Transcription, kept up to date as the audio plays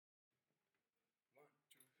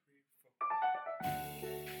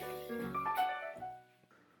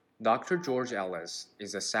Dr. George Ellis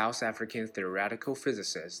is a South African theoretical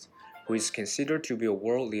physicist who is considered to be a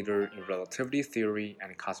world leader in relativity theory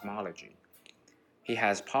and cosmology. He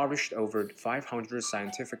has published over 500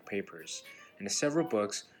 scientific papers and several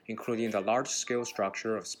books, including The Large-Scale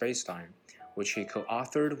Structure of Spacetime, which he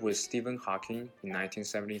co-authored with Stephen Hawking in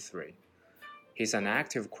 1973. He's an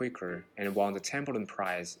active Quaker and won the Templeton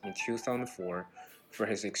Prize in 2004 for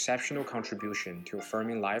his exceptional contribution to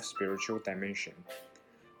affirming life's spiritual dimension.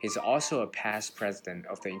 He's also a past president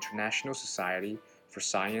of the International Society for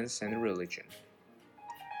Science and Religion.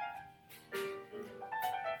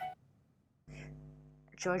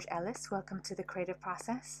 George Ellis, welcome to the creative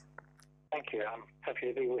process. Thank you. I'm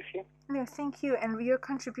happy to be with you. No, thank you. And your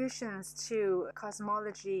contributions to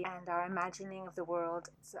cosmology and our imagining of the world.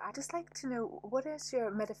 So I'd just like to know, what is your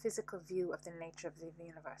metaphysical view of the nature of the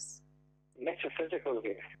universe? Metaphysical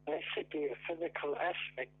view. Basically, a physical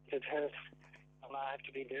aspect that has, and I have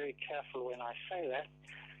to be very careful when I say that,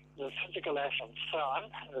 the physical aspect, sun,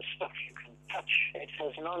 the stuff you can touch, it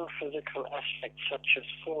has non-physical aspects such as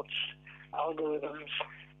thoughts, algorithms,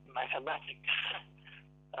 mathematics,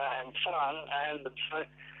 and so on. And so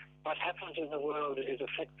what happens in the world is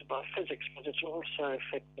affected by physics, but it's also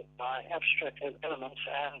affected by abstract elements.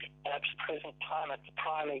 And perhaps present time, a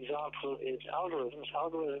prime example is algorithms.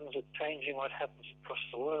 Algorithms are changing what happens across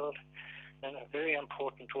the world in a very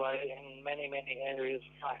important way in many, many areas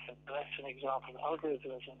of life. And that's an example.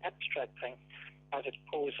 Algorithm is an abstract thing, but it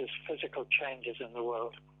causes physical changes in the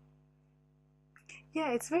world.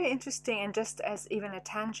 Yeah, it's very interesting, and just as even a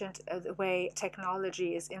tangent of the way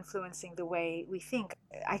technology is influencing the way we think.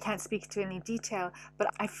 I can't speak to any detail, but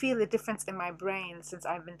I feel a difference in my brain since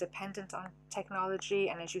I've been dependent on technology,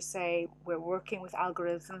 and as you say, we're working with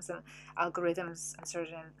algorithms, and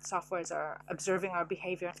certain softwares are observing our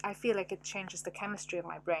behavior. I feel like it changes the chemistry of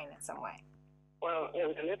my brain in some way. Well,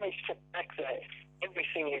 let me step back there.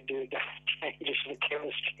 Everything you do changes the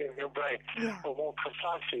chemistry of your brain, or more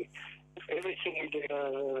precisely, everything you do,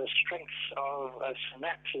 the strengths of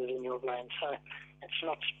synapses in your brain. So it's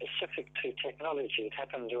not specific to technology. It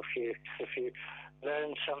happens if you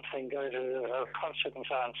learn something, go to a concert and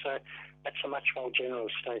so on. So that's a much more general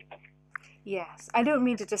statement. Yes, I don't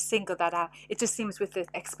mean to just single that out. It just seems with the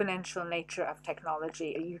exponential nature of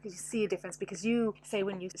technology, you see a difference because you say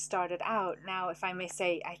when you started out, now if I may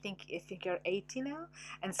say, I think you're 80 now.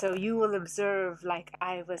 And so you will observe, like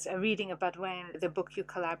I was reading about when the book you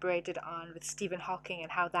collaborated on with Stephen Hawking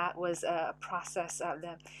and how that was a process of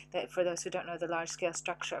that for those who don't know, the large-scale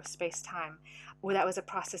structure of space-time, where that was a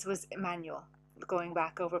process, was manual, going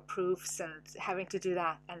back over proofs and having to do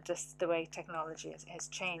that, and just the way technology has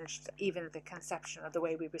changed, even the conception of the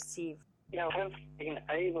way we receive. Yeah, I have been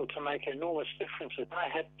able to make enormous differences. I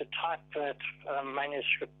had to type that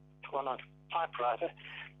manuscript on a typewriter.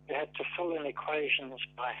 You had to fill in equations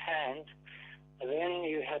by hand. Then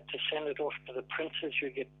you had to send it off to the printers. You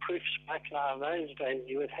get proofs back. Now, in those days,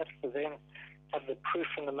 you would have to then have the proof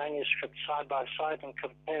and the manuscript side by side and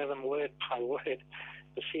compare them word by word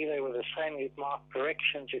to see they were the same. You'd mark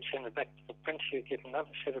corrections, you'd send it back to the printer, you'd get another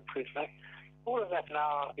set of proofs back. All of that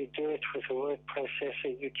now, you do it with a word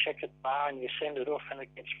processor, you check it now and you send it off and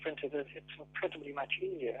it gets printed. It's incredibly much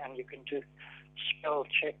easier, and you can do spell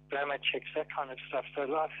check, grammar checks, that kind of stuff. So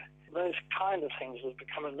those kind of things have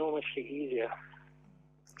become enormously easier.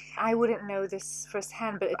 I wouldn't know this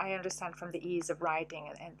firsthand, but I understand from the ease of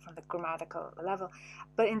writing and from the grammatical level.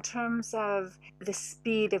 But in terms of the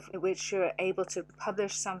speed at which you're able to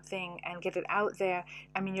publish something and get it out there,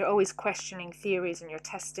 I mean, you're always questioning theories and you're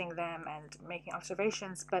testing them and making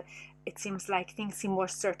observations, but it seems like things seem more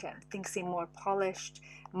certain, things seem more polished,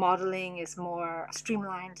 modeling is more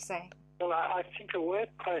streamlined, say. Well, I think a word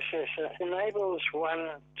processor enables one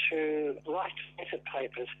to write better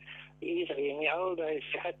papers easily. In the old days,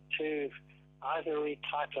 you had to either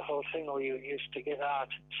retype the whole thing or you used to get out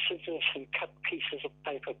scissors and cut pieces of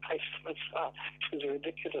paper, paste them aside. It was a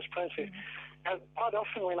ridiculous process. Now, quite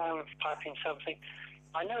often when I'm typing something,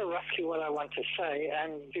 I know roughly what I want to say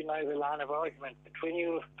and you know the line of argument, but when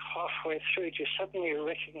you're halfway through it, you suddenly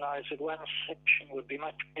recognize that one section would be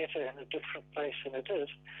much better in a different place than it is.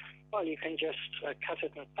 Well, you can just cut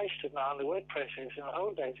it and paste it now in the word processor. In the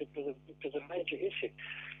old days, it was a major issue.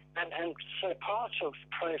 And so part of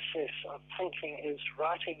the process of thinking is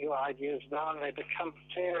writing your ideas down. They become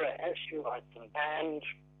clearer as you write them. And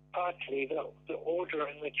partly the order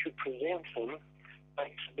in which you present them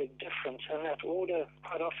makes a big difference. And that order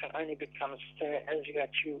quite often only becomes clear as you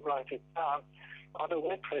actually write it down on a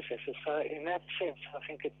word processor. So in that sense, I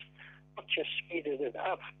think it's not just speeded it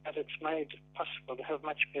up, but it's made it possible to have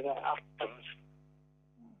much better outcomes.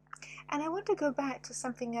 And I want to go back to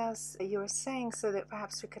something else you were saying so that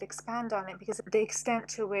perhaps we could expand on it, because the extent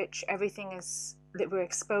to which everything is that we're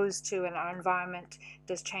exposed to in our environment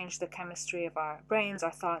does change the chemistry of our brains.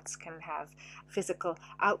 Our thoughts can have physical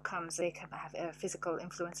outcomes, they can have a physical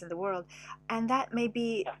influence in the world. And that may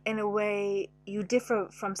be, in a way, you differ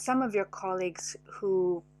from some of your colleagues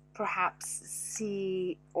who perhaps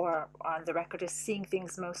see, or on the record is seeing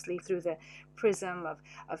things mostly through the prism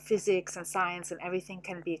of physics and science, and everything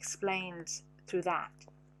can be explained through that.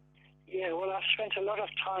 Yeah, well, I've spent a lot of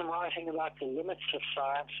time writing about the limits of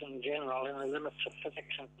science in general and the limits of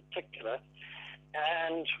physics in particular.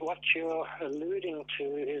 And what you're alluding to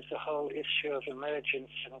is the whole issue of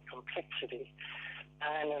emergence and complexity.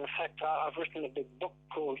 And in fact, I've written a big book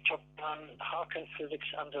called Top-Down, How Can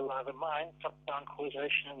Physics Underlie the Mind? Top-Down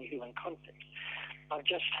Causation in the Human Context. I've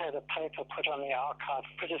just had a paper put on the archive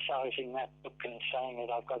criticizing that book and saying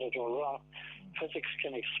that I've got it all wrong. Physics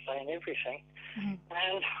can explain everything. Mm-hmm.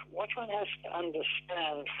 And what one has to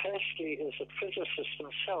understand, firstly, is that physicists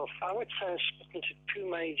themselves, I would say, are split into two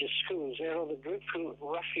major schools. There are the group who,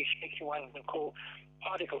 roughly speaking, one can call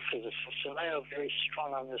particle physicists, and they are very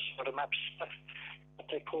strong on this bottom-up stuff, what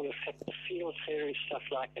they call effective field theory, stuff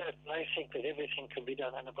like that. They think that everything can be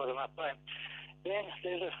done in a bottom-up way. Then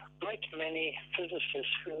there's a great many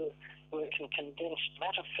physicists who work in condensed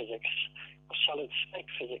matter physics or solid-state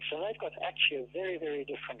physics, and they've got actually a very, very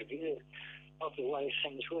different view of the way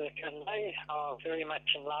things work, and they are very much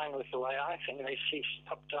in line with the way I think they see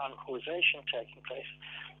top-down causation taking place,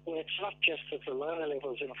 where it's not just that the lower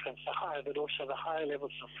levels influence the higher, but also the higher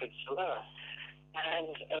levels influence the lower,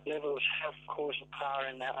 and levels have cause and power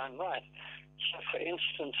in their own right. So, for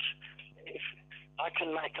instance, if I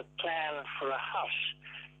can make a plan for a house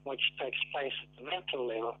which takes place at the mental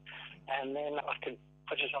level, and then I can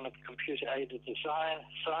put it on a computer-aided design.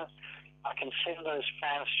 So I can send those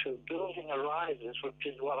plans to a building arises, which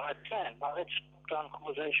is what I plan. Now, that's top-down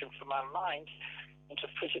causation for my mind into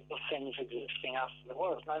physical things existing out in the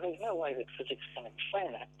world. Now, there's no way that physics can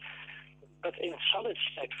explain that. But in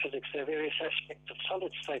solid-state physics, there are various aspects of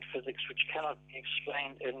solid-state physics which cannot be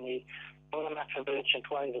explained in the bottom-up emergent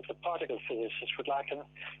way that the particle physicists would like. And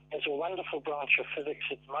there's a wonderful branch of physics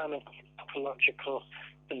at the moment called topological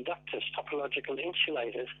conductors, topological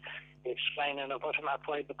insulators. They explain in a bottom-up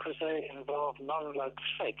way because they involve non-log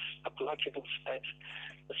states, topological states.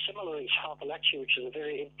 A similar example, actually, which is a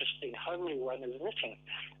very interesting homely one, is knitting.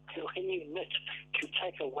 When you knit, you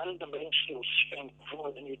take a one-dimensional string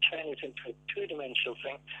forward and you turn it into a two-dimensional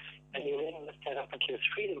thing, and you then lift that up into a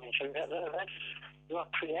three-dimensional. You are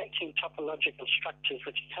creating topological structures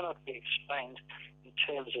which cannot be explained in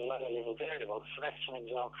terms of lower-level variables. So that's an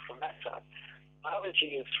example from that side.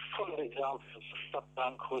 Biology is full of examples of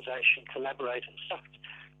top-down causation, collaborative stuff.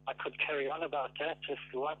 I could carry on about that if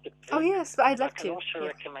you wanted to. Oh, yes, but I'd love to. I can also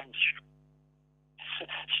recommend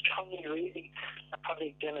strongly reading a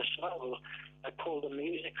colleague, Dennis Noble, called The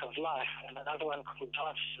Music of Life, and another one called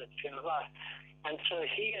Dances at the End of Life. And so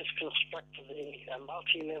he has constructed a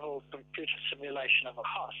multi-level computer simulation of a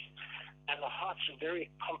heart. And the heart's a very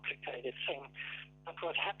complicated thing. But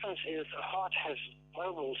what happens is the heart has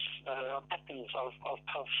global patterns of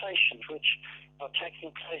pulsations which are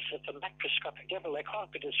taking place at the macroscopic level. They can't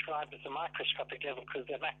be described at the microscopic level because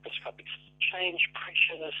they're macroscopic. Change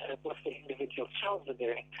pressures at what the individual cells are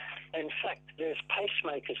doing. In fact, there's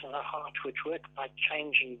pacemakers in the heart which work by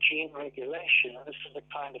changing gene regulation. And this is the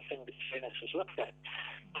kind of thing that Dennis has looked at.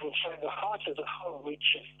 And so the heart as a whole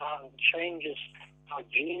reaches down and changes how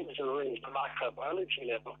genes are raised at the microbiology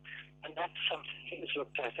level. And that's something he's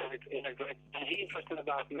looked at in a great, and he's written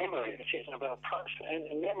about memory, which is about process. And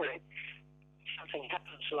in memory, something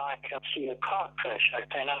happens like, see a car crash,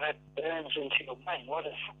 okay, now that burns into your brain. What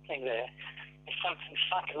is happening there is something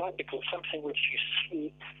psychological, something which you see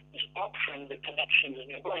is altering the connections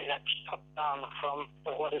in your brain. That's top down from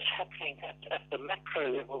what is happening at the macro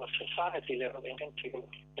level, the society level, into your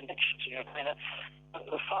connections in your brain.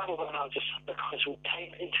 The final one I'll just, because we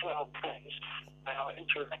take into our brains our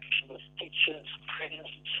interaction with teachers, friends,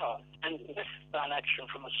 and so on. And this is an action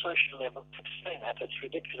from a social level to explain that. It's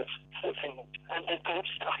ridiculous. And perhaps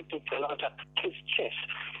I do a lot about chess.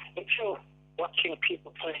 If you're watching people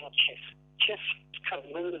playing chess can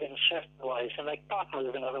move in certain ways, and they can't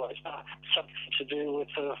move in other ways. Now, something to do with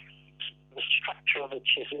the structure of the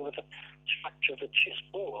chess, with the structure of the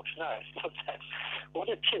chessboard. No, it's not that. What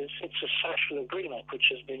it is, it's a social agreement which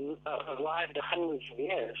has been arrived at hundreds of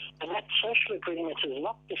years. And that social agreement is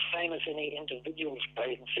not the same as any individual's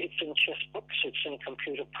brains. It's in chess books, it's in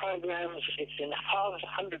computer programs, it's in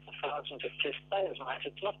hundreds of thousands of chess players' minds.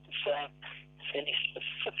 It's not the same as any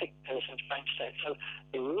specific person's brain state. So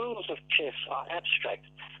the rules of chess are abstract,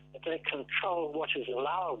 but they control what is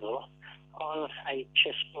allowable on a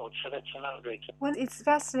chessboard. So that's another reason. Well, it's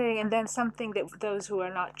fascinating, and then something that those who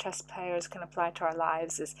are not chess players can apply to our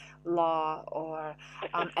lives is law or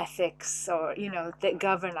ethics, or that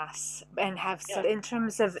govern us and have in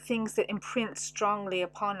terms of things that imprint strongly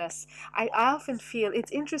upon us. I often feel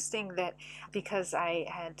it's interesting that, because I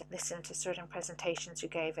had listened to certain presentations you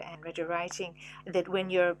gave and read your writing, that when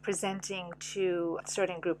you're presenting to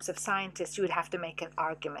certain groups of scientists, you would have to make an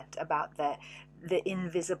argument about the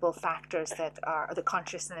invisible factors that are the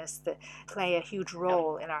consciousness that play a huge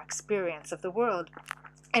role in our experience of the world.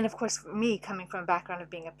 And of course, for me, coming from a background of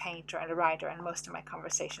being a painter and a writer, and most of my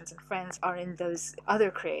conversations and friends are in those other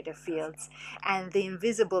creative fields, and the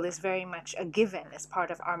invisible is very much a given as part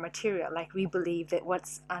of our material. Like, we believe that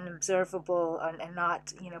what's unobservable and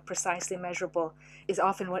not precisely measurable is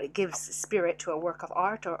often what gives spirit to a work of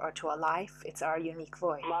art or to a life. It's our unique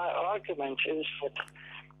voice. My argument is that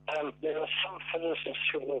there are some physicists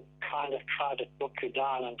who have kind of tried to book you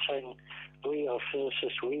down and saying, we are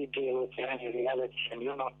physicists, we deal with the only reality and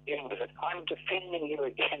you're not dealing with it. I'm defending you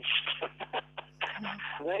against.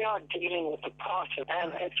 They are dealing with the part of,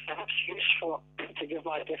 and it's perhaps useful to give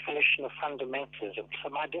my definition of fundamentalism. So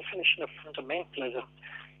my definition of fundamentalism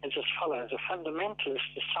is as follows. A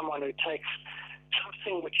fundamentalist is someone who takes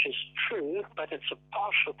something which is true, but it's a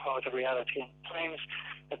partial part of reality, and claims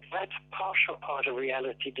that partial part of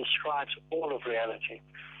reality describes all of reality.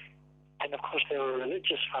 And of course, there are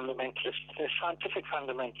religious fundamentalists, but they're scientific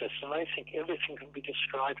fundamentalists, and they think everything can be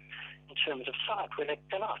described in terms of science, when it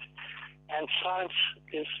cannot. And science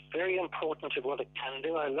is very important at what it can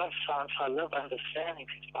do. I love science. I love understanding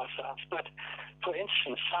things about science. But, for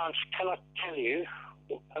instance, science cannot tell you,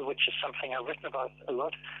 which is something I've written about a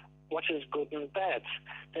lot, what is good and bad.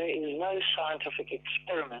 There is no scientific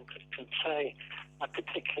experiment that can say a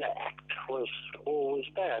particular act was always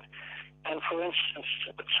bad. And for instance,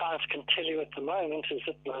 what science can tell you at the moment is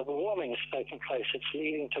that global warming is taking place. It's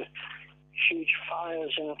leading to huge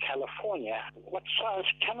fires in California. What science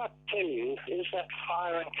cannot tell you is that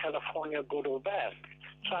fire in California good or bad.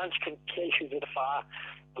 Science can tell you that a fire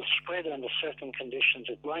will spread under certain conditions.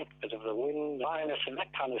 It won't, because of the wind, dryness, and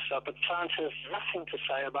that kind of stuff. But science has nothing to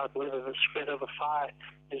say about whether the spread of a fire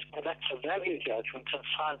is good. That's a value judgment, and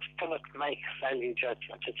science cannot make value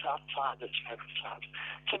judgments. It's outside the scope of science.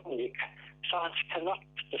 Similarly, science cannot,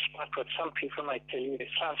 despite what some people may tell you,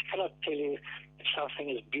 science cannot tell you if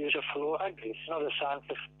something is beautiful or ugly. It's not a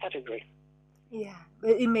scientific category. Yeah,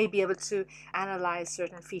 it may be able to analyze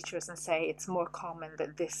certain features and say it's more common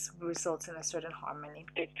that this results in a certain harmony.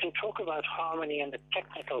 It can talk about harmony in the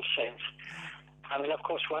technical sense. I mean, of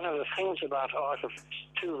course, one of the things about art, if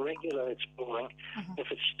it's too regular, it's boring. Mm-hmm. If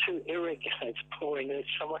it's too irregular, it's boring. It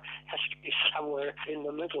has to be somewhere in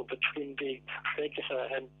the middle between being regular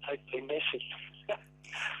and totally messy.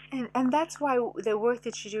 And that's why the work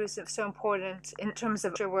that you do is so important in terms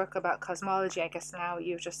of your work about cosmology. I guess now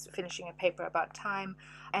you're just finishing a paper about time,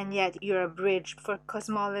 and yet you're a bridge for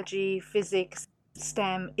cosmology, physics.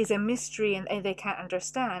 STEM is a mystery and they can't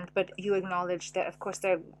understand, but you acknowledge that, of course,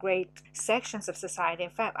 there are great sections of society. In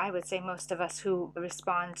fact, I would say most of us who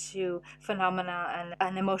respond to phenomena on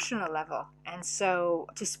an emotional level. And so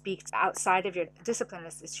to speak outside of your discipline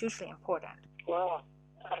is hugely important. Well,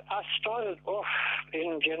 I started off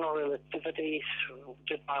in general relativity,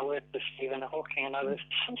 did my work with Stephen Hawking and others.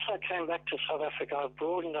 Since I came back to South Africa, I've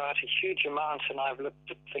broadened out a huge amount, and I've looked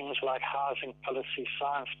at things like housing policy,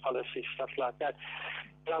 science policy, stuff like that.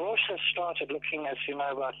 But I've also started looking, as you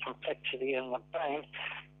know, about complexity in the brain.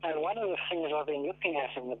 And one of the things I've been looking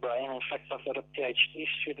at in the brain, in fact, I've got a PhD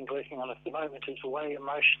student working on it at the moment, is the way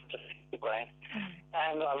emotions affect the brain.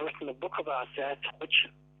 And I've written a book about that, which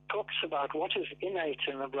talks about what is innate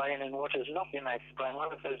in the brain and what is not innate in the brain,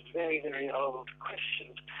 one of those very, very old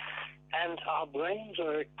questions. And our brains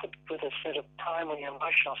are equipped with a set of primary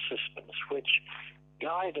emotional systems which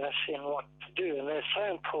guide us in what to do, and they're so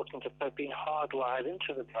important that they've been hardwired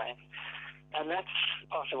into the brain. And that's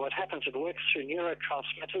part of what happens. It works through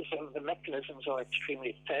neurotransmitters, and the mechanisms are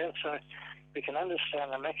extremely clear, so we can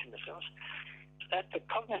understand the mechanisms. At the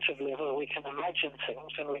cognitive level, we can imagine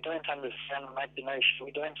things, and we don't understand imagination.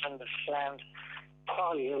 We don't understand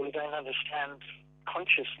qualia. We don't understand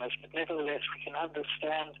consciousness, but nevertheless, we can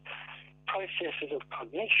understand processes of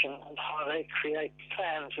cognition and how they create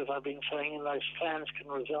plans, as I've been saying, and those plans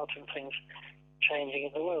can result in things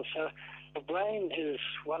changing in the world. So the brain is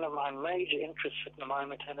one of my major interests at the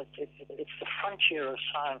moment, and it's the frontier of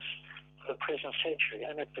science for the present century,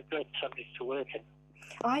 and it's a great subject to work in.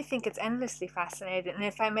 I think it's endlessly fascinating. And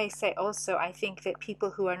if I may say also, I think that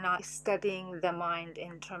people who are not studying the mind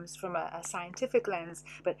in terms from a scientific lens,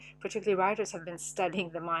 but particularly writers have been studying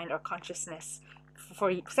the mind or consciousness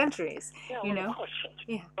for centuries, Yeah, you well, of know? course.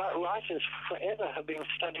 Yeah. But writers forever have been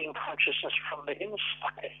studying consciousness from the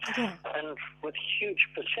inside Yeah. and with huge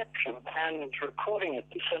perception and recording it.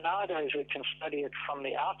 So nowadays we can study it from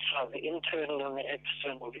the outside, the internal and the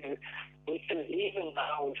external view. We can even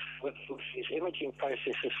now, with these imaging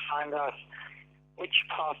processes, find out which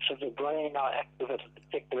parts of the brain are active at a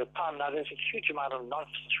particular time. Now, there's a huge amount of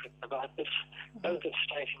nonsense written about this,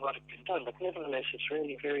 overstating what it can do, but nevertheless, it's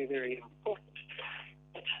really very, very important.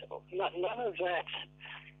 But none of that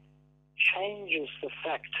changes the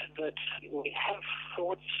fact that we have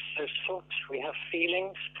thoughts, we have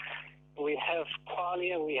feelings, we have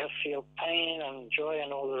qualia, we have feel pain and joy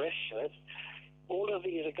and all the rest of it. All of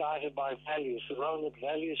these are guided by values. The role that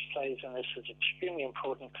values plays in this is extremely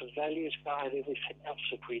important because values guide everything else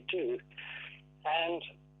that we do. And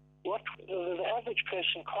what the average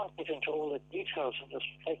person can't get into all the details of this.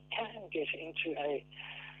 They can get into a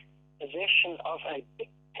possession of a big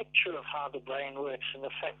picture of how the brain works and the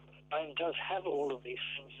fact that the brain does have all of these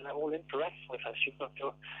things and they all interact with us. You've got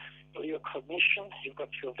your cognition, you've got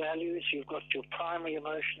your values, you've got your primary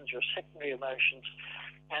emotions, your secondary emotions,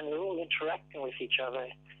 and they're all interacting with each other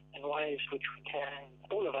in ways which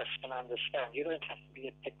all of us can understand. You don't have to be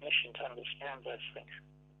a technician to understand those things.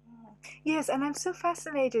 Yes, and I'm so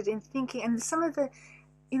fascinated in thinking, and some of the,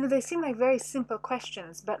 they seem like very simple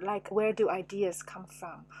questions, but like, where do ideas come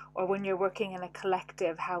from? Or when you're working in a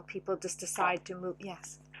collective, how people just decide to move.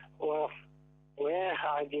 Yes. Well, where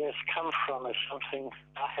ideas come from is something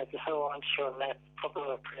I have no answer on that, problem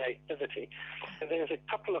of creativity. There's a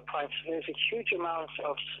couple of points. There's a huge amount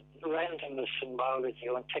of randomness in biology,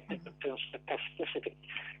 or in technical terms, stochasticity.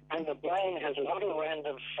 And the brain has a lot of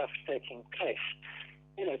random stuff taking place.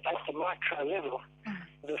 At the micro level,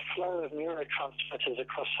 the flow of neurotransmitters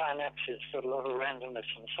across synapses got a lot of randomness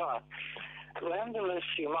and so on. Randomness,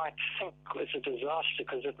 you might think, is a disaster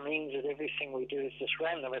because it means that everything we do is just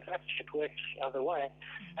random. It actually works the other way,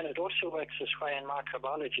 and it also works this way in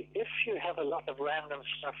microbiology. If you have a lot of random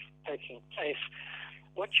stuff taking place,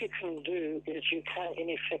 what you can do is you can,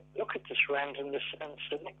 in effect, look at this randomness and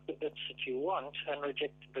select the bits that you want and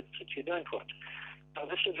reject the bits that you don't want. Now,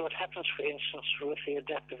 this is what happens, for instance, with the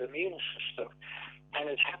adaptive immune system. And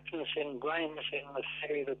it happens in brains in the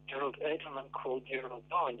theory that Gerald Edelman called neural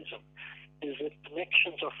Darwinism, is that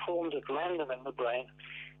connections are formed at random in the brain,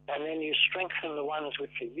 and then you strengthen the ones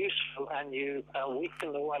which are useful, and you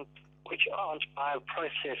weaken the ones which aren't by a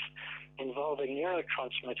process involving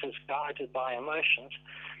neurotransmitters guided by emotions.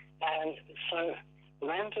 And so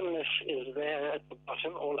randomness is there at the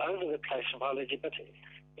bottom, all over the place in biology, but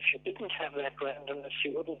if you didn't have that randomness,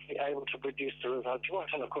 you wouldn't be able to produce the result you want.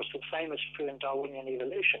 And of course, the same is true in Darwinian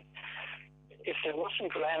evolution. If there wasn't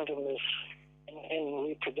randomness in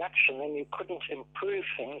reproduction, then you couldn't improve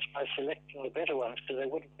things by selecting the better ones, because there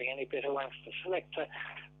wouldn't be any better ones to select. So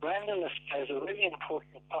randomness plays a really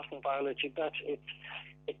important part in biology, but it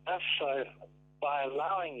does so by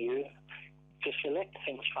allowing you to select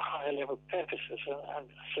things for higher level purposes. And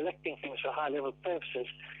selecting things for higher level purposes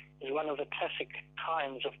is one of the classic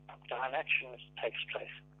kinds of top-down action that takes place.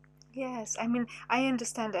 Yes, I mean, I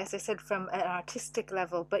understand, as I said, from an artistic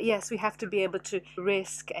level, but yes, we have to be able to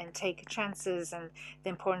risk and take chances, and the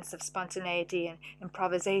importance of spontaneity and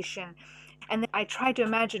improvisation. And then I try to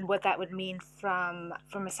imagine what that would mean from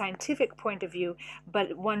a scientific point of view,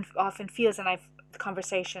 but one often feels, and I've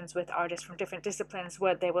conversations with artists from different disciplines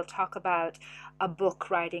where they will talk about a book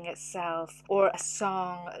writing itself, or a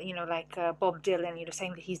song, like Bob Dylan,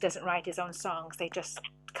 saying that he doesn't write his own songs, they just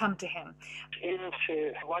come to him.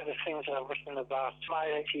 Into one of the things I've written about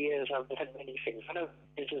my 80 years, I've had many things. One of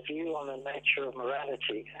is a view on the nature of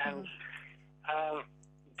morality, and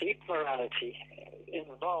deep morality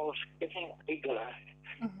involves getting bigger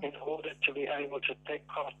in order to be able to take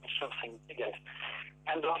part in something bigger.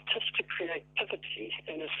 And artistic creativity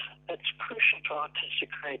that's crucial to artistic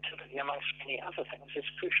creativity, amongst many other things. It's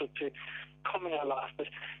crucial to communal life. But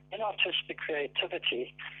in artistic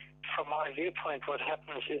creativity, from my viewpoint, what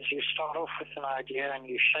happens is you start off with an idea and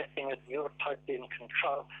you're shaping it, and you're totally in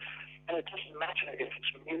control. And it doesn't matter if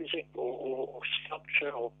it's music or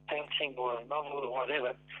sculpture or painting or a novel or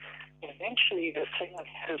whatever. Eventually, the thing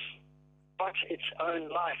has got its own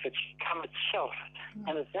life. It's become itself.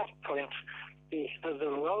 And at that point, the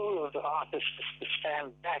role of the artist is to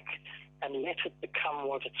stand back and let it become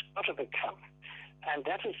what it's got to become. And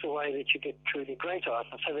that is the way that you get truly great art.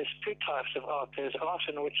 And so there's two types of art. There's art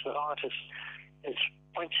in which the artist is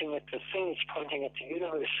pointing at the thing, it's pointing at the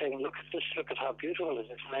universe, saying, look at this, look at how beautiful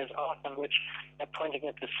it is. And there's art in which they're pointing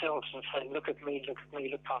at themselves and saying, look at me, look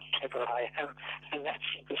how clever I am. And that's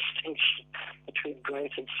the distinction between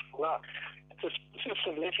great and small art. This business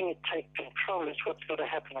of letting it take control is what's got to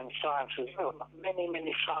happen in science as well. Many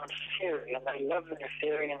science theory, and they love their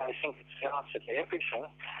theory, and they think it's the answer to everything.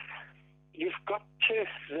 You've got to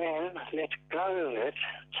then let go of it,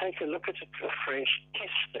 take a look at it afresh,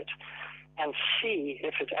 test it, and see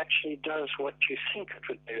if it actually does what you think it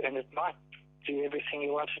would do. And it might do everything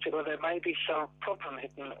you want it to, or there may be some problem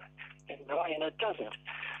hidden in the way, and it doesn't.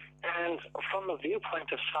 And from the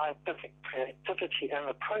viewpoint of scientific creativity and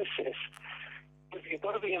the process, you've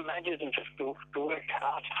got to be imaginative to work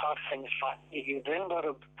out how things might be. You then got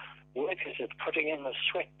to work at it, putting in the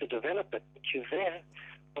sweat to develop it. But you then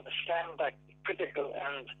got to stand back, be critical,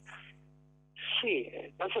 and see,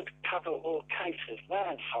 does it cover all cases?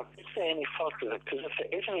 No, is there any fault with it? Because if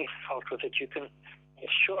there is any fault with it, you can be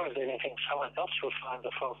sure as anything someone else will find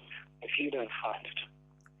the fault if you don't find it.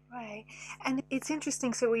 Right. And it's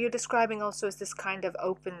interesting. So what you're describing also is this kind of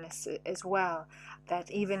openness as well,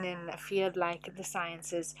 that even in a field like the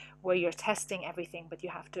sciences where you're testing everything, but you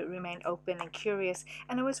have to remain open and curious.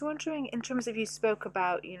 And I was wondering, in terms of, you spoke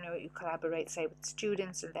about, you collaborate, say, with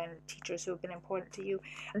students and then teachers who have been important to you.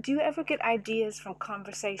 Do you ever get ideas from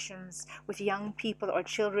conversations with young people or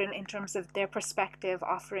children in terms of their perspective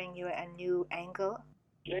offering you a new angle?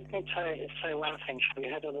 Let me say one thing. We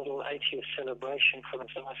had a little 80th celebration for them.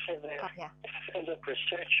 So I said there, as a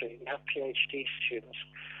researcher, you have PhD students.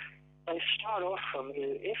 They start off from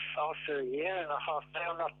you. If after a year and a half they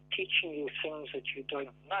are not teaching you things that you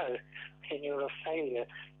don't know, then you're a failure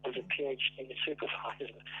as a PhD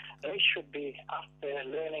supervisor. They should be out there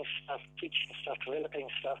learning stuff, teaching stuff, developing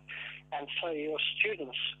stuff. And so your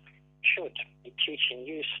students should be teaching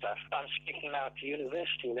you stuff. I'm speaking now at the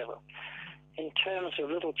university level. In terms of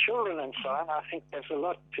little children and so on, I think there's a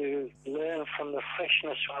lot to learn from the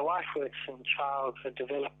freshness. My wife works in child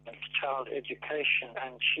development, child education,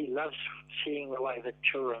 and she loves seeing the way that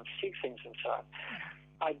children see things and so on.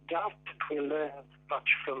 I doubt that we learn much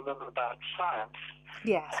from them about science.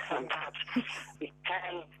 Yes. But we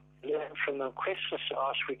can learn from them questions to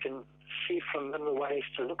ask. We can see from them the ways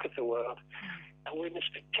to look at the world. And we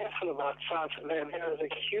must be careful about science. There is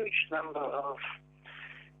a huge number of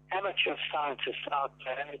amateur scientists out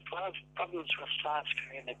there, and it's one of the problems with science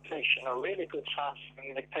communication. A really good science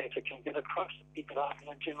communicator can get across to people out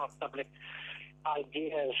in the general public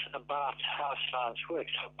ideas about how science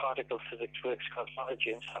works, how particle physics works,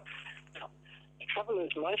 cosmology, and so on. The trouble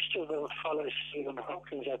is most of them follow Stephen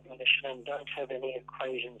Hawking's admonition and don't have any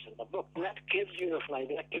equations in the book. And that gives you a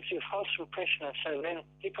false impression, and so then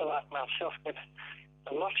people like myself get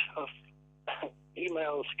a lot of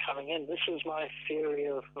emails coming in. This is my theory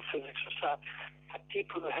of physics or science.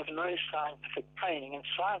 People who have no scientific training, and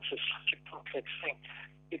science is such a complex thing.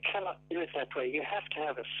 You cannot do it that way. You have to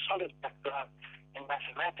have a solid background in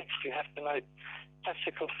mathematics. You have to know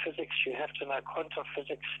classical physics. You have to know quantum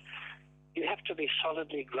physics. You have to be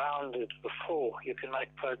solidly grounded before you can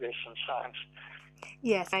make progress in science.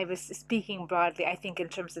 Yes, I was speaking broadly, I think, in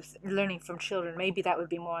terms of learning from children. Maybe that would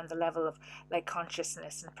be more on the level of like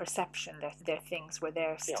consciousness and perception. They're things where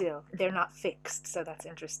they're still, they're not fixed. So that's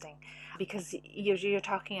interesting. Because you're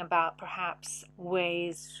talking about perhaps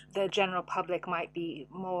ways the general public might be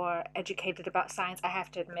more educated about science. I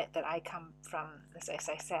have to admit that I come from, as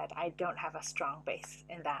I said, I don't have a strong base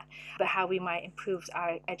in that. But how we might improve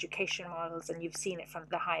our education models, and you've seen it from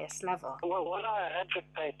the highest level. Well, what I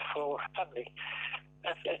advocate for public,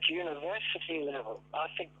 at university level, I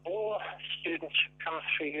think all students who come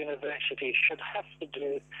through university should have to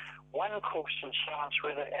do one course in science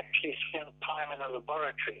where they actually spend time in a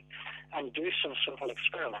laboratory and do some simple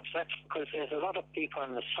experiments. That's because there's a lot of people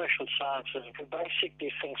in the social sciences who basically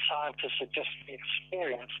think scientists are just the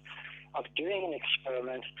experience of doing an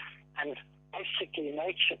experiment, and basically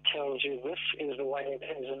nature tells you this is the way it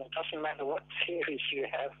is, and it doesn't matter what theories you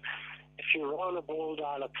have. If you roll a ball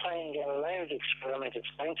down a plane Galileo's experiment,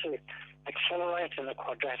 it's going to accelerate in a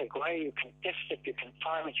quadratic way. You can test it, you can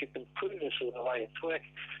time it, you can prove this is the way it works,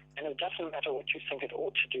 and it doesn't matter what you think it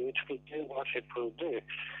ought to do, it will do what it will do.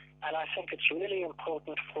 And I think it's really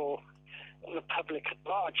important for the public at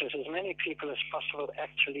large, as many people as possible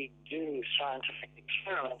actually do scientific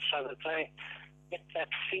experiments so that they get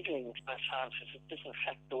that feeling by science that it is in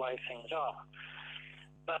fact the way things are.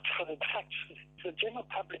 But for the fact the general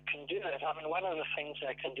public can do that. I mean, one of the things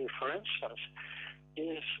they can do, for instance,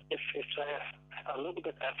 is if they're a little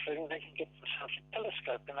bit affluent, they can get themselves a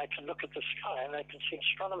telescope and they can look at the sky and they can see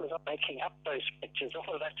astronomers are making up those pictures. All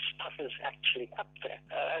of that stuff is actually up there.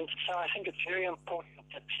 And so I think it's very important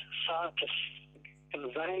that scientists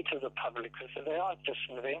convey to the public because they aren't just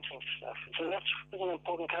inventing stuff. So that's an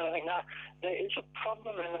important kind of thing. Now, there is a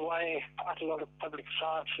problem in the way quite a lot of public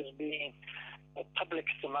science is being public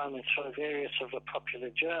at the moment through various of the popular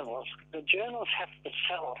journals. The journals have to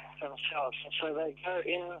sell themselves, and so they go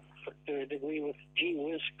in to a degree with gee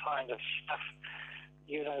whiz kind of stuff,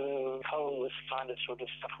 you know, the whole this kind of sort of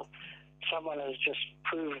stuff. Someone has just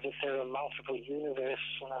proved that there are multiple universes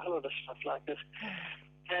and a whole lot of stuff like this.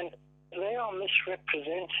 And they are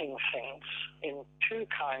misrepresenting things in two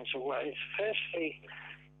kinds of ways. Firstly,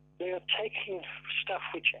 they are taking stuff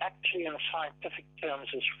which actually in scientific terms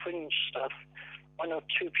is fringe stuff. One or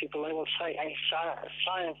two people, they will say a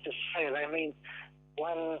scientist say, they mean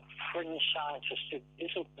one fringe scientist who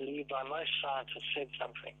isn't believed by most scientists said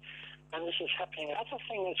something. And this is happening. The other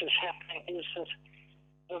thing that is happening is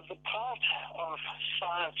that the part of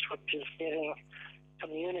science which is getting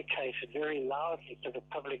communicated very loudly to the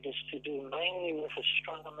public is to do mainly with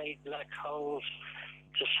astronomy, black holes,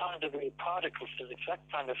 to some degree particle physics, that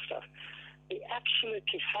kind of stuff. The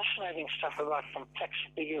absolutely fascinating stuff about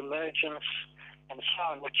complexity, emergence, and so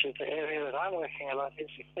on, which is the area that I'm working a lot,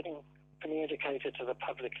 is getting communicated to the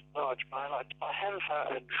public at large. I have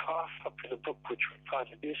a draft copy of the book which would try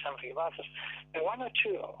to do something about this. There are one or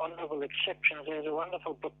two honorable exceptions. There's a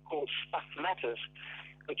wonderful book called Stuff Matters,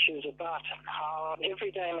 which is about how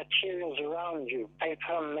everyday materials around you,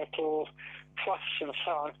 paper, metal, cloths, and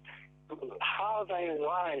so on, how they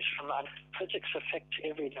arise from that physics affects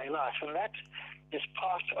everyday life. And that is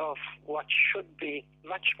part of what should be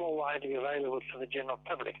much more widely available to the general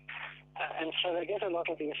public. And so they get a lot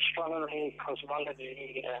of the astronomy,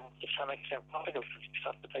 cosmology, and to some extent particle physics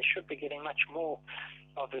stuff, but they should be getting much more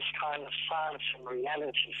of this kind of science and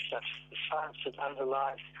reality stuff, the science that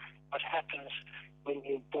underlies what happens when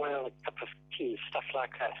you boil a cup of tea, stuff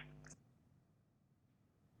like that.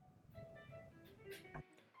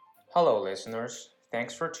 Hello, listeners.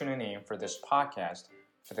 Thanks for tuning in for this podcast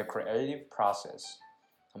for the creative process.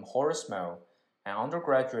 I'm Horace Moe, an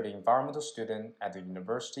undergraduate environmental student at the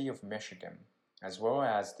University of Michigan, as well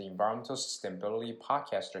as the environmental sustainability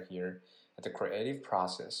podcaster here at the creative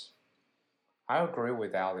process. I agree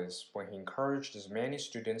with Alice when he encouraged as many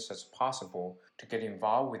students as possible to get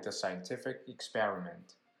involved with the scientific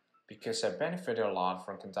experiment, because I benefited a lot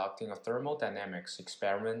from conducting a thermodynamics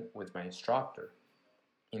experiment with my instructor.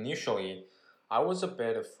 Initially, I was a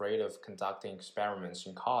bit afraid of conducting experiments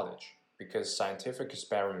in college because scientific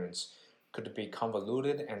experiments could be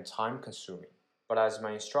convoluted and time-consuming. But as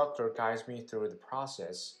my instructor guides me through the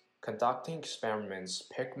process, conducting experiments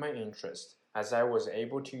piqued my interest as I was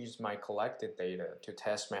able to use my collected data to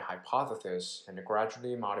test my hypothesis and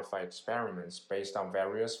gradually modify experiments based on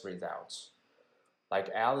various results. Like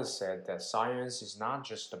Alice said, that science is not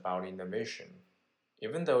just about innovation.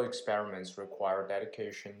 Even though experiments require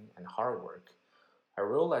dedication and hard work, I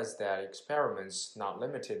realized that experiments, not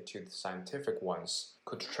limited to the scientific ones,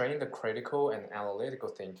 could train the critical and analytical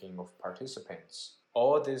thinking of participants.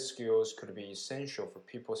 All these skills could be essential for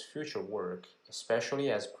people's future work, especially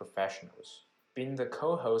as professionals. Being the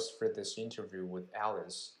co-host for this interview with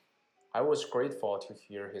Alice, I was grateful to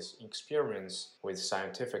hear his experience with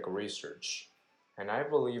scientific research, and I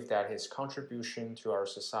believe that his contribution to our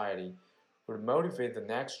society would motivate the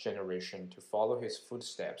next generation to follow his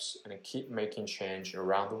footsteps and keep making change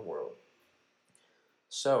around the world.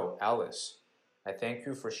 So, Alice, I thank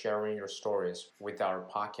you for sharing your stories with our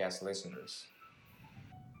podcast listeners.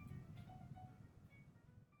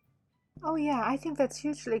 Oh yeah, I think that's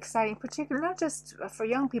hugely exciting, particularly not just for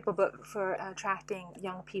young people, but for attracting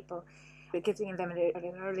young people, giving them at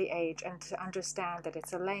an early age, and to understand that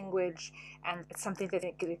it's a language and it's something that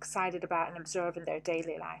they get excited about and observe in their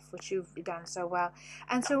daily life, which you've done so well.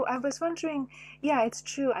 And so I was wondering, yeah, it's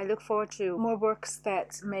true. I look forward to more works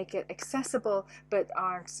that make it accessible, but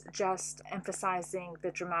aren't just emphasizing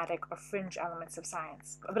the dramatic or fringe elements of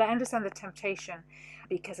science. But I understand the temptation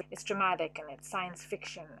because it's dramatic and it's science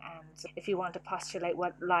fiction, and if you want to postulate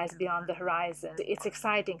what lies beyond the horizon, it's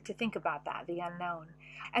exciting to think about that, the unknown.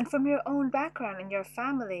 And from your own background in your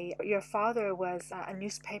family, your father was a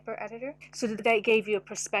newspaper editor, so that gave you a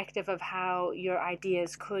perspective of how your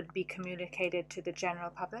ideas could be communicated to the general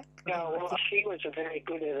public? Yeah, well, he was a very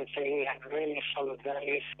good editor. He had really solid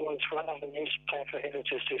values. He was one of the newspaper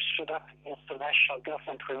editors who stood up against the national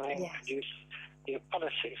government when they introduced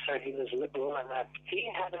policy, so he was liberal in that. He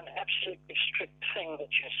had an absolutely strict thing that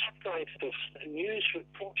you separated this news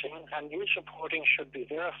reporting, and news reporting should be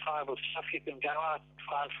verifiable stuff you can go out and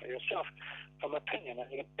find for yourself, from opinion. And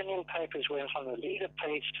the opinion papers went on the leader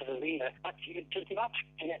page to the leader, but you did not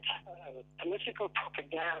get political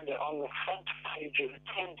propaganda on the front page of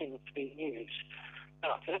attending to the news.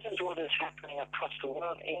 Now, this is what is happening across the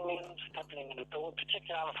world. England's happening in the world.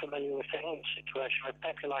 Particularly, I'm familiar with the English situation, where a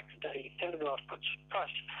paper like the Daily Telegraph puts across,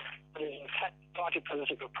 but is in fact party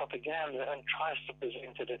political propaganda and tries to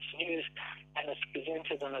present it as news, and it's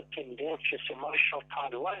presented in a tendentious, emotional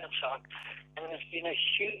kind of way and so on. And there's been a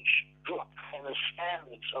huge drop in the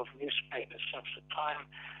standards of newspapers since the time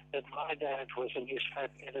that my dad was a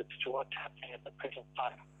newspaper editor to what's happening at the present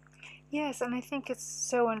time. Yes, and I think it's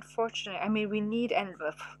so unfortunate. I mean, we need, and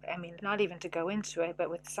I mean, not even to go into it, but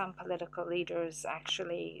with some political leaders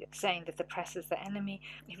actually saying that the press is the enemy.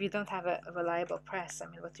 If you don't have a reliable press,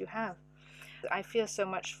 I mean, what do you have? I feel so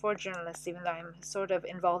much for journalists, even though I'm sort of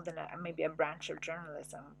involved in maybe a branch of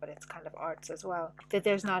journalism, but it's kind of arts as well, that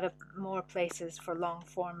there's not more places for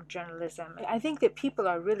long-form journalism. I think that people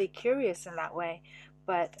are really curious in that way,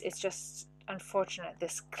 but it's just unfortunate,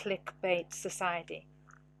 this clickbait society.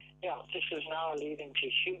 Yeah, this is now leading to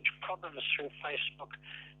huge problems through Facebook,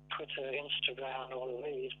 Twitter, Instagram, and all of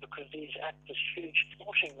these, because these act as huge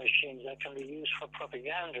voting machines that can be used for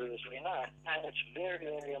propaganda, as we know. And it's very,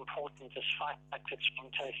 very important, this fight back that's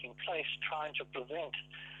been taking place, trying to prevent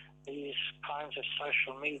these kinds of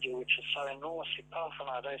social media, which is so enormously powerful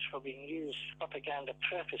nowadays, for being used for propaganda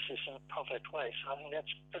purposes in a profit way. So I think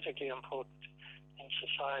that's critically important in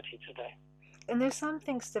society today. And there's some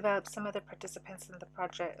things developed, some other participants in the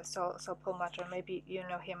project, so Paul Mutter, maybe you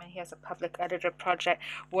know him, and he has a public editor project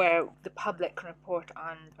where the public can report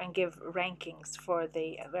on and give rankings for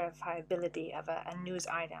the verifiability of a news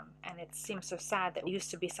item. And it seems so sad that it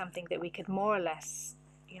used to be something that we could more or less,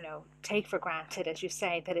 take for granted, as you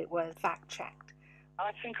say, that it was fact-checked.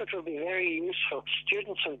 I think it will be very useful.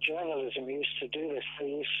 Students of journalism used to do this. They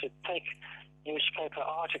used to take newspaper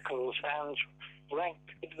articles and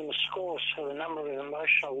give them scores for the number of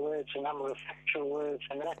emotional words, the number of factual words,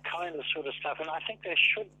 and that kind of sort of stuff. And I think there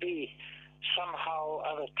should be somehow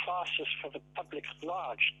other classes for the public at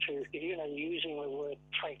large to, using the word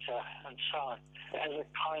traitor and so on as a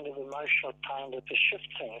kind of emotional kind of to shift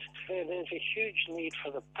things. There's a huge need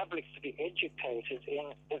for the public to be educated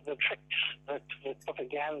in the tricks that the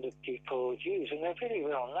propaganda people use, and they're very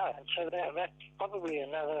well known. So that's probably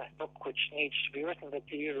another book which needs to be written, that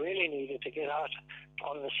you really needed to get out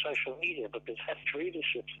on the social media, because that's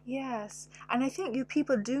readership. Yes, and I think you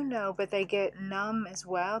people do know, but they get numb as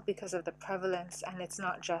well because of the prevalence, and it's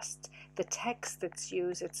not just the text that's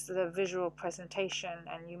used, it's the visual presentation.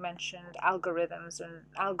 And you mentioned algorithms, and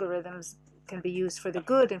algorithms can be used for the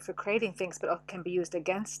good and for creating things, but can be used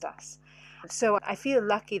against us. So I feel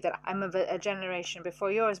lucky that I'm of a generation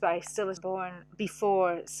before yours, but I still was born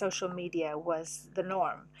before social media was the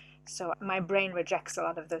norm. So my brain rejects a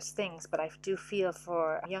lot of those things, but I do feel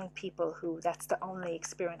for young people who that's the only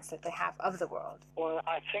experience that they have of the world. Well,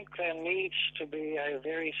 I think there needs to be a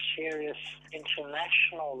very serious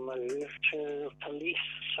international move to police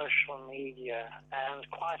social media, and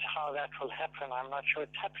quite how that will happen, I'm not sure.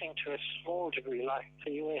 It's happening to a small degree, like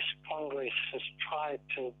the US Congress has tried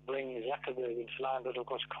to bring Zuckerberg into line, but of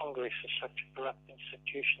course Congress is such a corrupt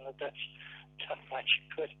institution that that's not much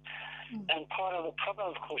good. And part of the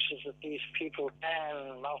problem, of course, is that these people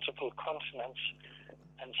span multiple continents,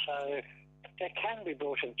 and so they can be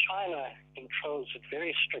brought in. China controls it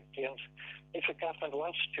very strictly, and if a government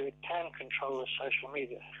wants to, it can control the social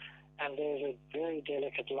media. And there's a very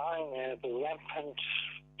delicate line there, the rampant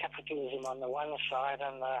capitalism on the one side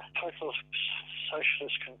and the total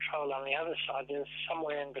socialist control on the other side. There's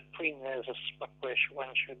somewhere in between, there's a spot where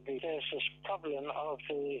one should be. There's this problem of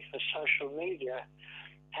the social media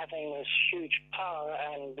having this huge power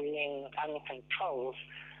and being uncontrolled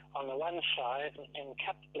on the one side in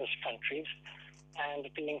capitalist countries, and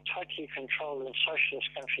being totally controlled in socialist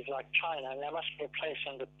countries like China. And there must be a place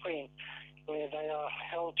in between where they are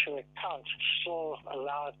held to account, still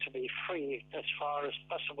allowed to be free as far as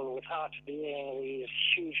possible without being these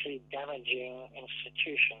hugely damaging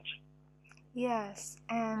institutions. Yes,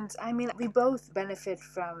 and I mean, we both benefit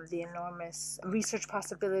from the enormous research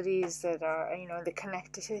possibilities that are, the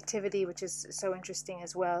connectivity, which is so interesting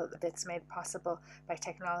as well, that's made possible by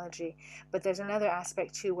technology. But there's another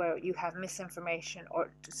aspect too where you have misinformation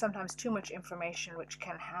or sometimes too much information, which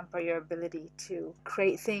can hamper your ability to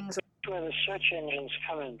create things. Where the search engines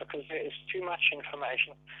come in, because there is too much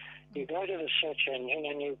information. You go to the search engine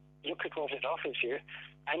and you look at what it offers you,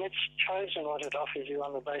 And it's chosen what it offers you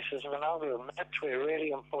on the basis of an algorithm. That's where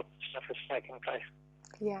really important stuff is taking place.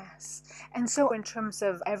 Yes. And so in terms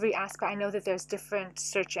of every aspect, I know that there's different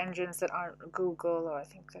search engines that aren't Google, or I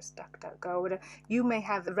think there's DuckDuckGo. You may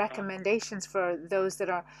have recommendations for those that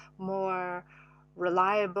are more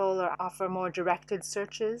reliable or offer more directed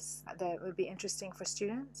searches that would be interesting for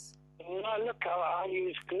students? No, look, I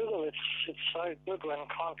use Google. It's so good one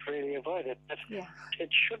can't really avoid it. But it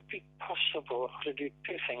should be possible to do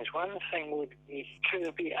two things. One thing would be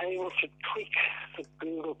to be able to tweak the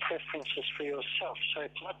Google preferences for yourself. So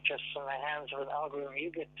it's not just in the hands of an algorithm.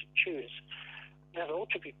 You get to choose. That ought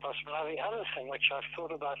to be possible. Now, the other thing, which I've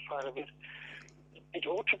thought about quite a bit, it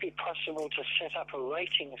ought to be possible to set up a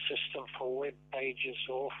rating system for web pages,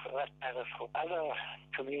 or for that matter for other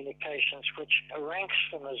communications, which ranks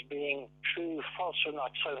them as being true, false, or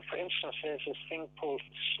not. So, for instance, there's this thing called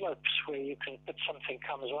Snopes, where you can put something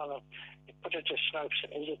comes on and you put it to Snopes,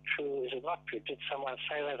 and is it true, is it not true, did someone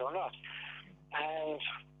say that or not? And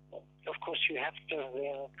of course, you have to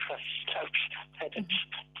then trust Snopes that it's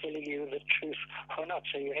telling you the truth or not,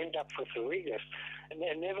 so you end up with the readers. And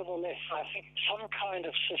then, nevertheless, I think some kind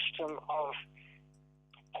of system of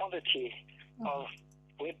quality of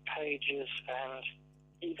web pages and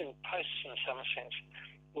even posts in some sense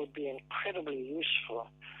would be incredibly useful.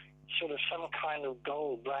 Sort of some kind of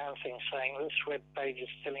gold brand thing saying this web page is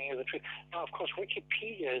telling you the truth. Now, of course,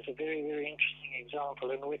 Wikipedia is a very, very interesting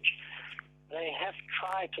example in which they have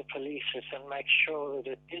tried to police it and make sure that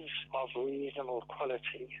it is of reasonable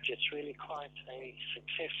quality. It's really quite a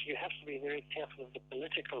success. You have to be very careful of the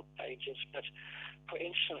political pages, but for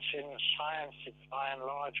instance, in science, it's by and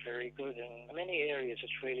large very good. In many areas,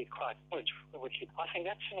 it's really quite good. I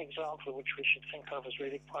think that's an example which we should think of as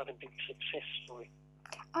really quite a big success story.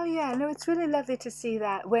 Oh yeah, no, it's really lovely to see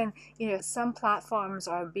that when, some platforms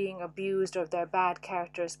are being abused or they're bad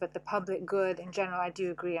characters, but the public good in general, I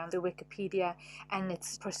do agree on the Wikipedia and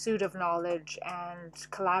its pursuit of knowledge and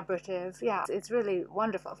collaborative. Yeah, it's really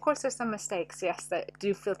wonderful. Of course, there's some mistakes, yes, that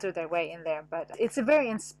do filter their way in there, but it's a very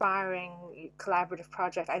inspiring collaborative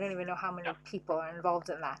project. I don't even know how many people are involved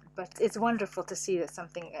in that, but it's wonderful to see that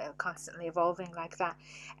something constantly evolving like that.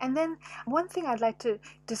 And then one thing I'd like to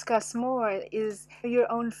discuss more is your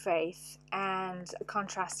own faith and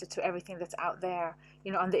contrast it to everything that's out there,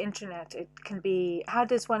 on the internet. It can be, how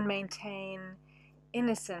does one maintain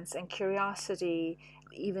innocence and curiosity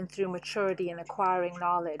even through maturity and acquiring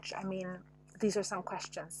knowledge? I mean, these are some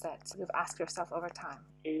questions that you've asked yourself over time.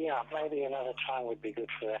 Yeah, maybe another time would be good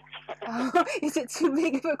for that. Oh, is it too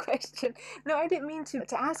big of a question? No, I didn't mean to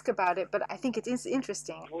ask about it, but I think it is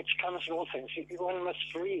interesting. Which comes in all things. One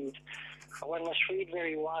must read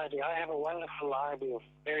very widely. I have a wonderful library, of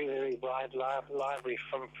very, very wide library,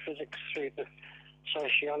 from physics through to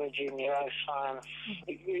sociology, neuroscience.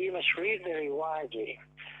 You must read very widely.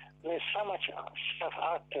 There's so much stuff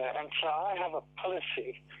out there, and so I have a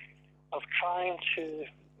policy of trying to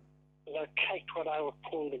locate what I would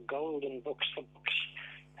call the golden books, the books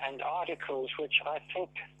and articles which I think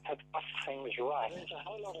have got things right. There's a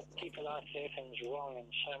whole lot of people out there things wrong in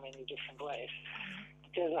so many different ways.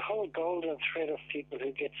 There's a whole golden thread of people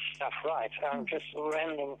who get stuff right. Just a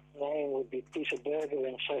random name would be Peter Berger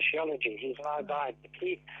in sociology. He's now died, but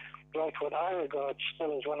he wrote what I regard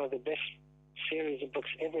still as one of the best series of books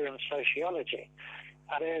ever in sociology.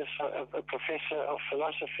 There's a professor of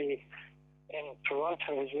philosophy in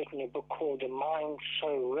Toronto who's written a book called The Mind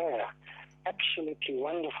So Rare. Absolutely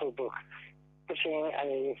wonderful book, putting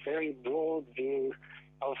a very broad view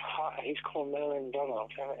of how, he's called Merlin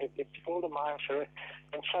Donald, and it's all the mind so rare.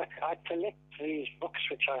 And so I collect these books,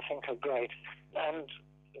 which I think are great, and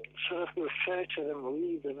sort of refer to them,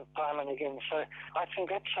 read them time and again. So I think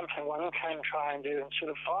that's something one can try and do, and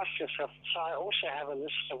sort of ask yourself. So I also have a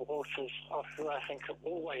list of authors of who I think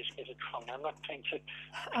always get it wrong. I'm not going to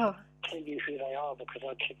tell you who they are because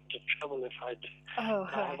I'd get into trouble if I did.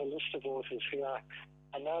 I have a list of authors who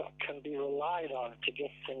I know can be relied on to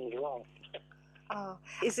get things wrong.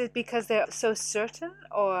 Is it because they're so certain,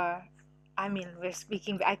 or, I mean, we're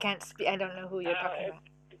speaking, I don't know who you're talking about.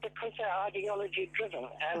 Because they're ideology driven,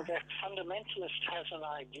 and the fundamentalist has an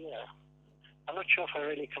idea. I'm not sure if I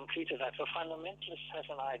really completed that. The fundamentalist has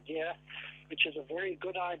an idea, which is a very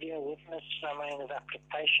good idea within its domain of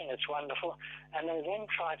application. It's wonderful. And they then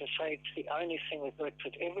try to say it's the only thing that works,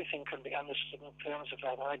 that everything can be understood in terms of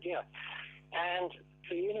that idea. And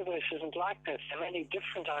the universe isn't like that. There are many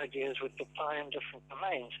different ideas which apply in different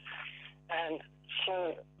domains. And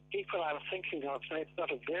so people I'm thinking of, they've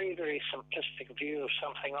got a very, very simplistic view of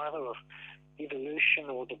something, either of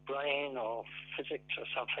evolution or the brain or physics or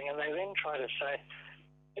something, and they then try to say,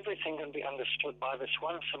 everything can be understood by this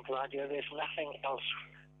one simple idea. There's nothing else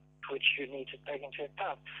which you need to take into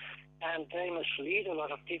account. And they mislead a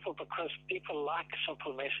lot of people because people like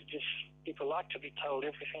simple messages. People like to be told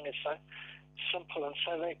everything is so simple, and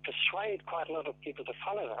so they persuade quite a lot of people to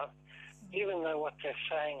follow them, even though what they're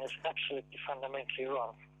saying is absolutely fundamentally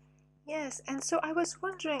wrong. Yes, and so I was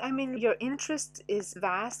wondering, I mean, your interest is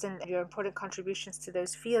vast and your important contributions to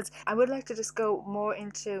those fields. I would like to just go more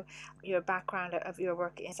into your background of your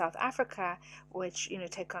work in South Africa, which,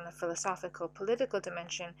 take on a philosophical, political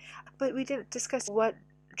dimension. But we didn't discuss what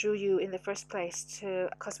drew you in the first place to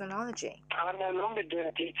cosmology. I'm no longer doing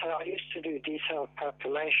detail. I used to do detailed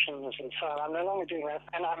calculations and so on. I'm no longer doing that.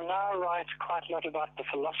 And I'm now write quite a lot about the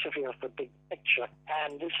philosophy of the big picture.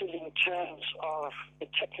 And this is in terms of,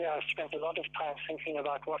 particularly I've spent a lot of time thinking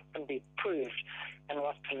about what can be proved and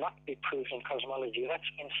what cannot be proved in cosmology. That's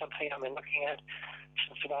been something I've been looking at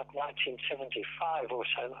since about 1975 or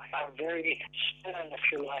so. I'm very stern, if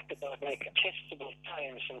you like, about making testable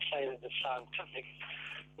claims and say that it's scientific.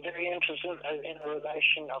 Very interested in the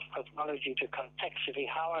relation of cosmology to complexity.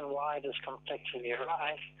 How and why does complexity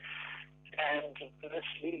arise? And this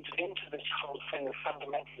leads into this whole thing of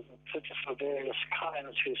fundamentalism, physics of various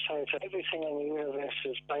kinds, who say that everything in the universe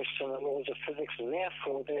is based on the laws of physics, and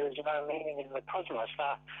therefore there is no meaning in the cosmos.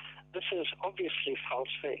 Now, this is obviously false.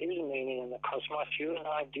 There is meaning in the cosmos. You and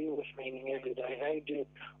I deal with meaning every day. They do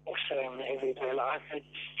also in everyday life. They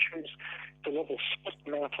just choose to live a split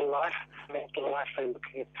mental life. Mental life, they're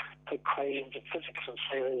looking at the equations of physics and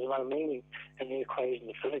say there's no meaning in the equations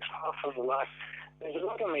of physics. Half of the life, there's a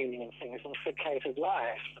lot of meaning in things, in fixated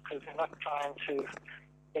lives, because they're not trying to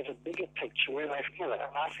get a bigger picture where they feel it.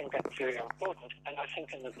 And I think that's very important. And I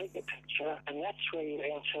think in the bigger picture, and that's where you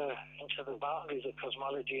enter into the boundaries of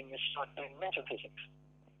cosmology and you start doing metaphysics.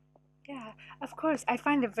 Yeah, of course. I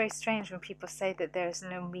find it very strange when people say that there's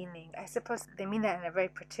no meaning. I suppose they mean that in a very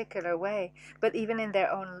particular way, but even in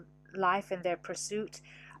their own life and their pursuit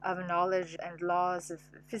of knowledge and laws of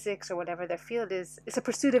physics or whatever their field is, it's a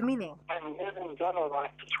pursuit of meaning. And Neville Donald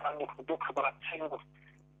writes this wonderful book about things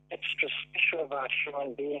extra special about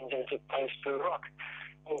human beings as opposed to a rock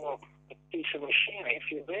or a piece of machinery.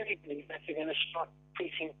 If you really believe that, you're going to start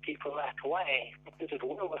treating people that way, because it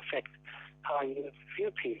will affect how you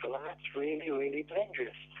view people, and that's really, really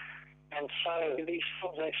dangerous. And so these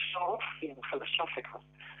things, they so often philosophical,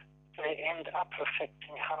 they end up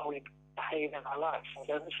affecting how we behave in our lives. And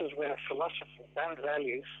so this is where philosophy and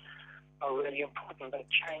values are really important. They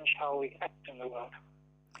change how we act in the world.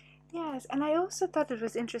 Yes, and I also thought it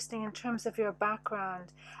was interesting in terms of your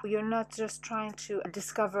background. You're not just trying to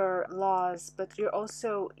discover laws, but you're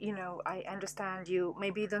also, I understand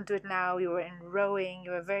maybe you don't do it now, you were in rowing,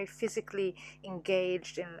 you were very physically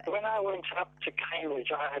engaged in... When I went up to Cambridge,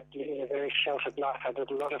 I had a very sheltered life. I did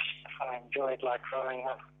a lot of stuff I enjoyed, like rowing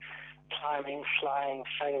up, climbing, flying,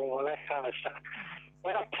 sailing, all that kind of stuff.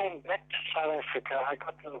 When I came back to South Africa, I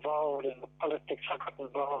got involved in politics, I got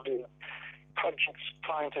involved in projects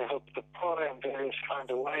trying to help the poor in various kind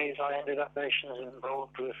of ways. I ended up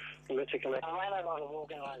involved with political... I ran a lot of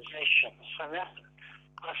organizations, and that,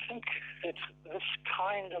 I think that this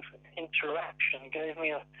kind of interaction gave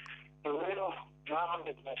me a real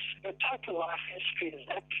groundedness. The total life history is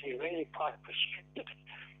actually really quite restricted.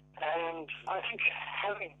 And I think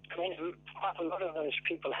quite a lot of those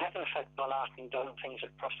people have in fact gone out and done things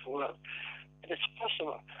across the world. But it's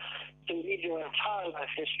possible to lead your entire life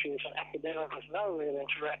history as an academic with no real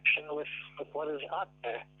interaction with what is out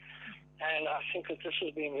there. And I think that this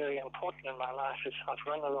has been very important in my life. I've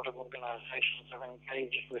run a lot of organizations. I've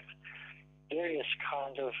engaged with various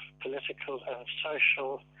kinds of political and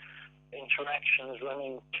social interactions,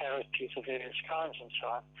 running charities of various kinds and so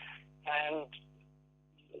on. And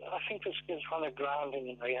I think this gives one a grounding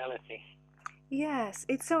in reality. Yes,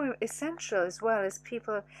 it's so essential as well as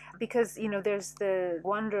people, because there's the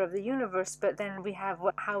wonder of the universe, but then we have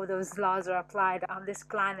how those laws are applied on this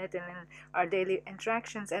planet and in our daily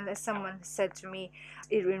interactions. And as someone said to me,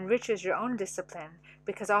 it enriches your own discipline,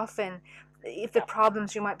 because often if the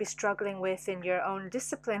problems you might be struggling with in your own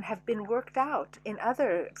discipline have been worked out in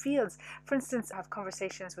other fields. For instance, I have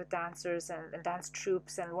conversations with dancers and dance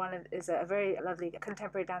troupes, and one is a very lovely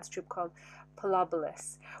contemporary dance troupe called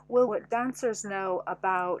Pilobolus. Well, what dancers know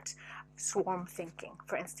about swarm thinking,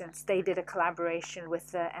 for instance, they did a collaboration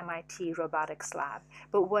with the MIT robotics lab.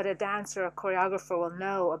 But what a dancer or choreographer will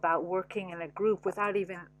know about working in a group without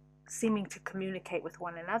even seeming to communicate with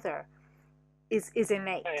one another is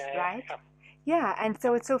innate, right? Yeah, and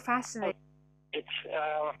so it's so fascinating. it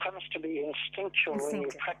comes to be instinctual when you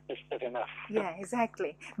practice it enough. Yeah,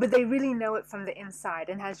 exactly. But they really know it from the inside.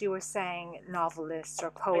 And as you were saying, novelists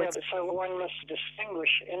or poets. Yeah, so one must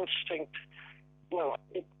distinguish instinct. Well,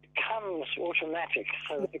 it becomes automatic,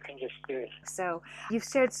 so you can just do it. So you've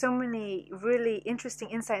shared so many really interesting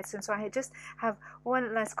insights, and so I just have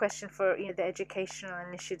one last question for the educational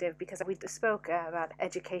initiative, because we spoke about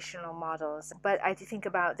educational models, but I think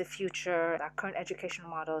about the future, our current educational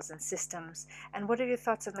models and systems, and what are your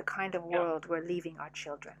thoughts on the kind of world we're leaving our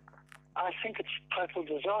children? I think it's a total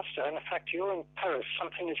disaster, and in fact you're in Paris.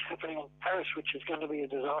 Something is happening in Paris which is going to be a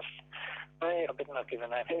disaster. I better not give a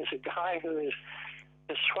name. There's a guy who is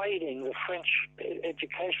persuading the French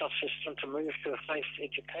educational system to move to a phased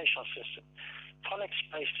educational system. Phonics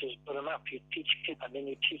based is put them up. You teach kids, and then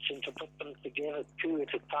you teach them to put them together 2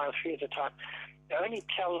 at a time, 3 at a time. You only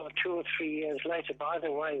tell them 2 or 3 years later, by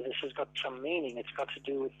the way, this has got some meaning. It's got to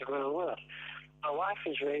do with the real world. My wife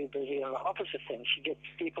is very busy on the opposite thing. She gets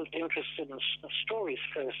people interested in stories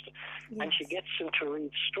first, and she gets them to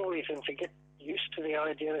read stories and to get used to the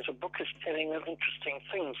idea that a book is telling them interesting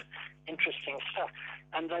things, interesting stuff,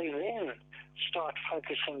 and they then start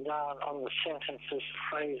focusing down on the sentences,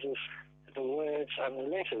 phrases, the words, and the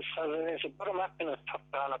letters. So there's a bottom-up and a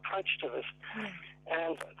top-down approach to this,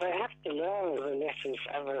 and they have to learn the letters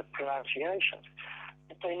and the pronunciations.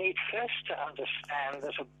 But they need first to understand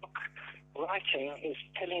that a book writing is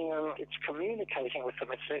telling them, it's communicating with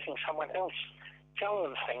them, it's letting someone else tell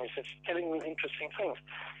them things, it's telling them interesting things.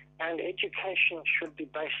 And education should be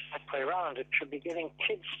based that way around. It should be getting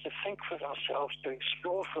kids to think for themselves, to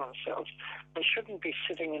explore for themselves. They shouldn't be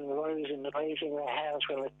sitting in rows and raising their hands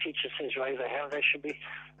when the teacher says raise their hand. They should be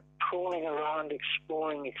crawling around,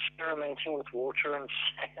 exploring, experimenting with water and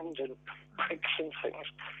sand and bricks and things,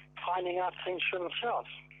 finding out things for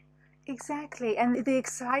themselves. Exactly, and the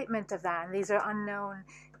excitement of that, and these are unknown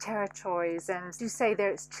territories, and you say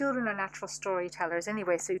there's children are natural storytellers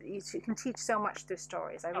anyway, so you can teach so much through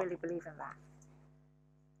stories. I really believe in that.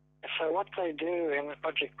 So what they do in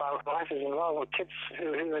Project My Life is involve kids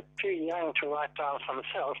who are too young to write down for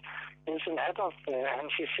themselves. There's an adult there,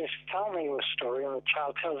 and she says, tell me your story, and the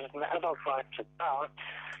child tells it, and the adult writes it down,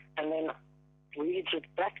 and then reads it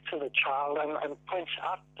back to the child and points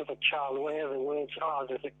out to the child where the words are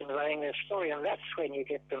that are conveying their story, and that's when you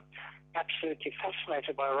get them absolutely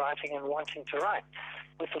fascinated by writing and wanting to write.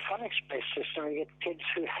 With the phonics-based system, you get kids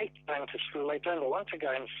who hate going to school. They don't want to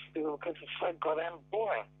go to school because it's so goddamn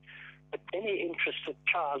boring. But any interested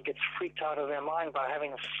child gets freaked out of their mind by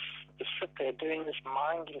having to sit there doing this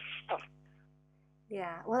mindless stuff.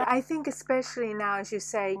 Yeah, well, I think especially now, as you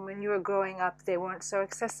say, when you were growing up, they weren't so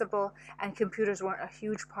accessible, and computers weren't a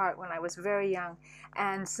huge part when I was very young.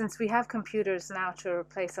 And since we have computers now to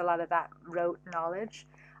replace a lot of that rote knowledge,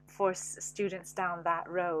 force students down that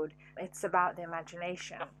road, it's about the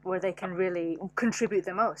imagination, where they can really contribute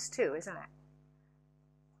the most too, isn't it?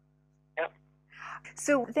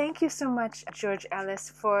 So thank you so much, George Ellis,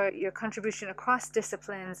 for your contribution across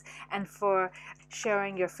disciplines and for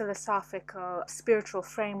sharing your philosophical, spiritual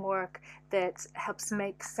framework that helps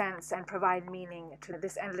make sense and provide meaning to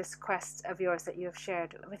this endless quest of yours that you have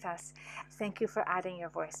shared with us. Thank you for adding your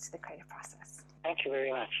voice to the creative process. Thank you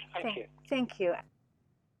very much. Thank you. Thank you.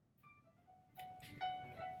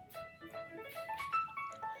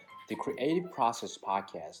 The Creative Process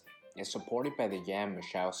podcast is supported by the Jan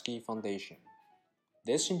Michalski Foundation.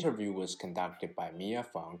 This interview was conducted by Mia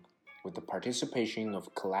Funk with the participation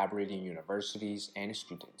of collaborating universities and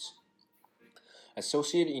students.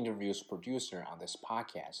 Associate interviews producer on this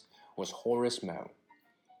podcast was Horace Moe.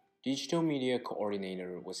 Digital media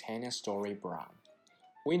coordinator was Hannah Story Brown.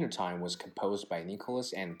 Wintertime was composed by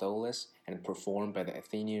Nicholas Andolis and performed by the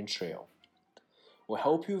Athenian Trio. We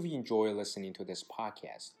hope you've enjoyed listening to this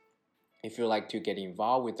podcast. If you'd like to get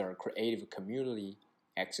involved with our creative community,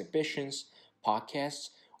 exhibitions,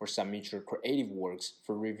 podcasts, or submit your creative works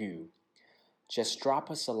for review, just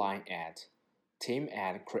drop us a line at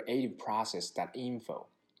team@creativeprocess.info.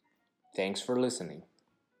 Thanks for listening.